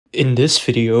In this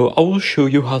video, I will show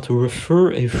you how to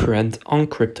refer a friend on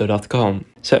crypto.com.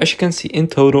 So as you can see, in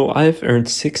total, I have earned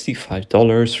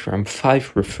 $65 from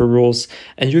 5 referrals,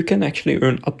 and you can actually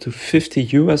earn up to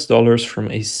 $50 from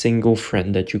a single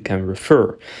friend that you can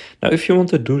refer. Now, if you want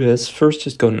to do this, first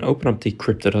just go and open up the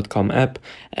crypto.com app,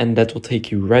 and that will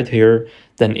take you right here.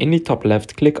 Then in the top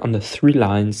left, click on the 3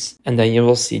 lines, and then you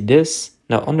will see this.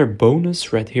 Now under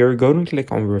bonus right here, go and click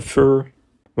on refer.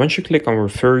 Once you click on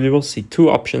refer, you will see 2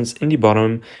 options in the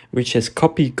bottom, which is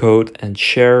copy code and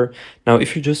share. Now,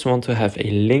 if you just want to have a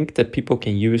link that people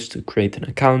can use to create an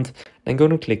account, then go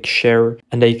to click share,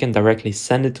 and then you can directly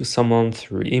send it to someone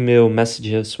through email,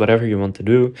 messages, whatever you want to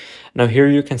do. Now here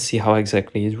you can see how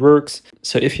exactly it works.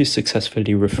 So if you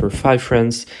successfully refer 5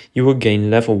 friends, you will gain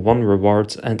level 1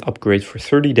 rewards and upgrade for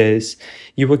 30 days.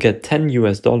 You will get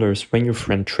 $10 when your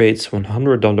friend trades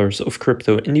 $100 of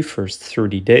crypto in the first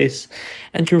 30 days.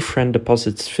 And your friend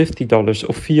deposits $50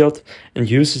 of fiat and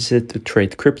uses it to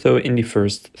trade crypto in the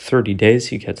first 30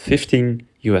 days. You get $15.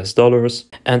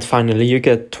 And finally, you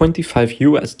get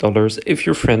 $25 if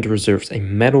your friend reserves a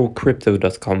metal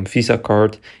crypto.com Visa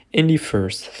card in the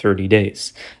first 30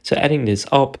 days. So adding this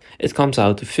up, it comes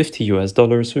out to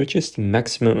 $50, which is the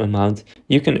maximum amount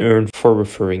you can earn for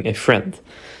referring a friend.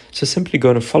 So simply go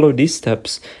and follow these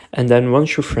steps, and then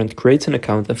once your friend creates an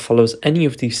account and follows any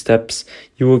of these steps,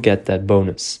 you will get that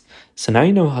bonus. So now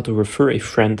you know how to refer a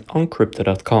friend on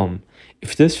crypto.com.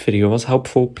 If this video was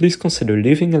helpful, please consider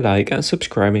leaving a like and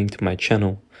subscribing to my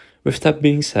channel. With that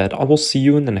being said, I will see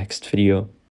you in the next video.